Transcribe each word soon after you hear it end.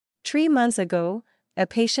3 months ago, a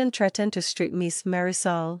patient threatened to strip Ms.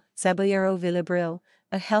 Marisol Zaballero Villabril,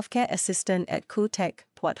 a healthcare assistant at Cuttack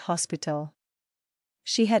Port Hospital.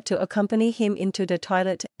 She had to accompany him into the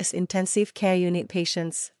toilet as intensive care unit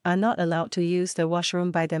patients are not allowed to use the washroom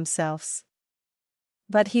by themselves.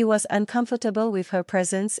 But he was uncomfortable with her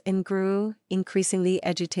presence and grew increasingly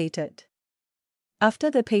agitated. After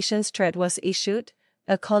the patient's threat was issued,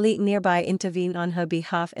 a colleague nearby intervened on her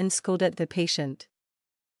behalf and scolded the patient.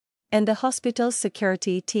 And the hospital's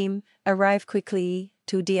security team arrived quickly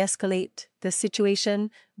to de-escalate the situation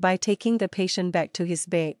by taking the patient back to his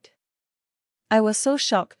bed. "I was so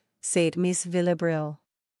shocked," said Ms. Villabril.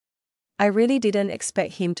 "I really didn't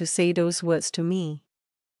expect him to say those words to me."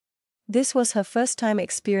 This was her first time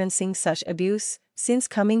experiencing such abuse since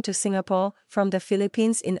coming to Singapore from the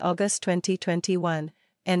Philippines in August 2021,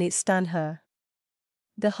 and it stunned her.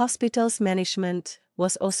 The hospital's management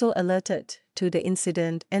was also alerted to the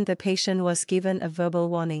incident and the patient was given a verbal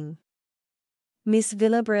warning. Ms.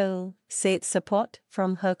 Villabril said support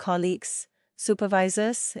from her colleagues,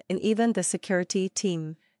 supervisors, and even the security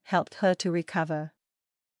team helped her to recover.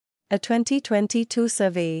 A 2022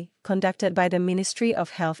 survey conducted by the Ministry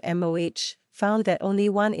of Health (MOH) found that only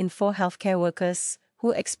 1 in 4 healthcare workers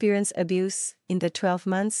who experienced abuse in the 12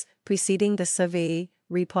 months preceding the survey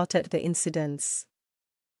reported the incidents.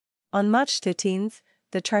 On March 13,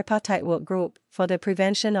 the Tripartite Work Group for the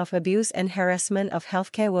Prevention of Abuse and Harassment of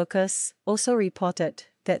Healthcare Workers also reported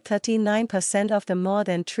that 39% of the more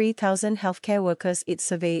than 3,000 healthcare workers it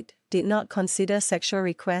surveyed did not consider sexual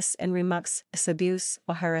requests and remarks as abuse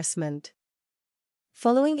or harassment.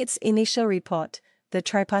 Following its initial report, the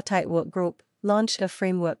Tripartite Work Group launched a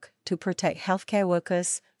framework to protect healthcare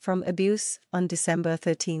workers from abuse on December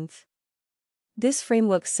 13. This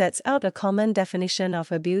framework sets out a common definition of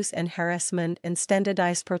abuse and harassment and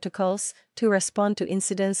standardized protocols to respond to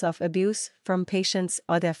incidents of abuse from patients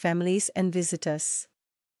or their families and visitors.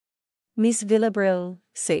 Ms. Villabril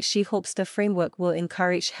said she hopes the framework will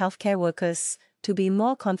encourage healthcare workers to be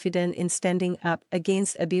more confident in standing up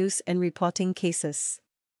against abuse and reporting cases.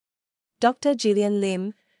 Dr. Gillian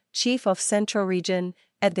Lim, Chief of Central Region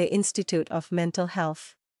at the Institute of Mental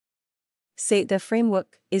Health, said the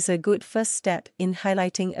framework is a good first step in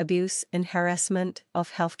highlighting abuse and harassment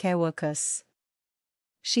of healthcare workers.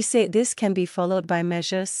 She said this can be followed by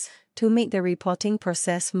measures to make the reporting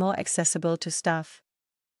process more accessible to staff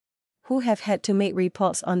who have had to make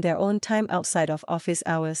reports on their own time outside of office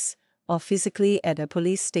hours or physically at a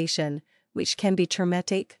police station, which can be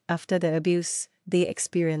traumatic after the abuse they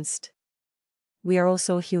experienced. "We are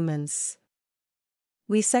also humans.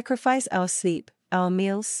 We sacrifice our sleep, our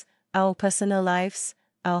meals, our personal lives,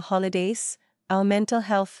 our holidays, our mental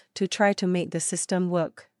health to try to make the system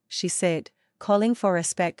work," she said, calling for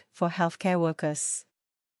respect for healthcare workers.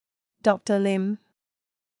 Dr. Lim,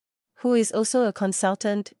 who is also a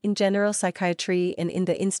consultant in general psychiatry and in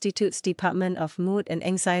the Institute's Department of Mood and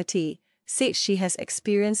Anxiety, said she has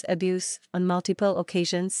experienced abuse on multiple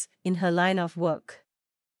occasions in her line of work.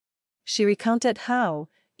 She recounted how,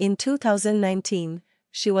 in 2019,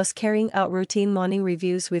 she was carrying out routine morning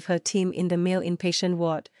reviews with her team in the male inpatient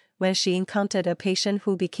ward, when she encountered a patient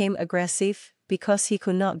who became aggressive because he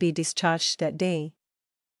could not be discharged that day.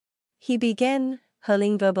 He began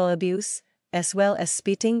hurling verbal abuse, as well as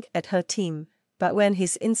spitting at her team, but when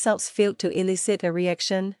his insults failed to elicit a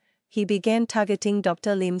reaction, he began targeting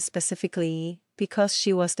Dr. Lim specifically because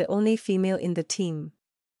she was the only female in the team.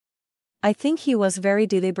 "I think he was very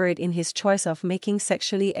deliberate in his choice of making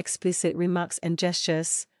sexually explicit remarks and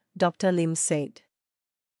gestures," Dr. Lim said.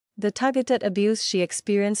 The targeted abuse she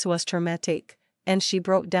experienced was traumatic, and she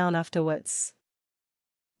broke down afterwards.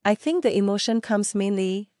 "I think the emotion comes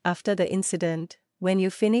mainly after the incident, when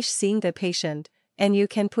you finish seeing the patient, and you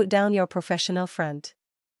can put down your professional front.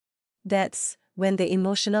 That's when the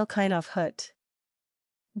emotional kind of hurt,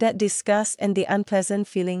 that disgust and the unpleasant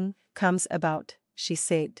feeling comes about," she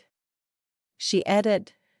said. She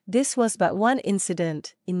added, "This was but one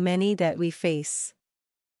incident in many that we face.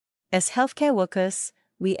 As healthcare workers,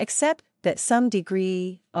 we accept that some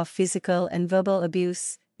degree of physical and verbal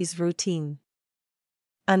abuse is routine.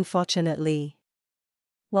 Unfortunately."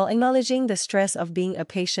 While acknowledging the stress of being a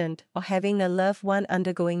patient or having a loved one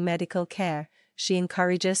undergoing medical care, she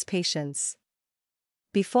encourages patients,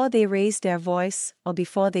 before they raise their voice or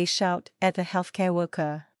before they shout at a healthcare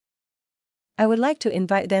worker, I would like to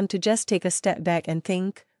invite them to just take a step back and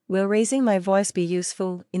think, will raising my voice be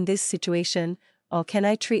useful in this situation, or can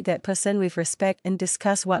I treat that person with respect and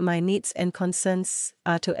discuss what my needs and concerns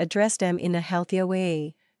are to address them in a healthier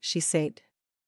way, she said.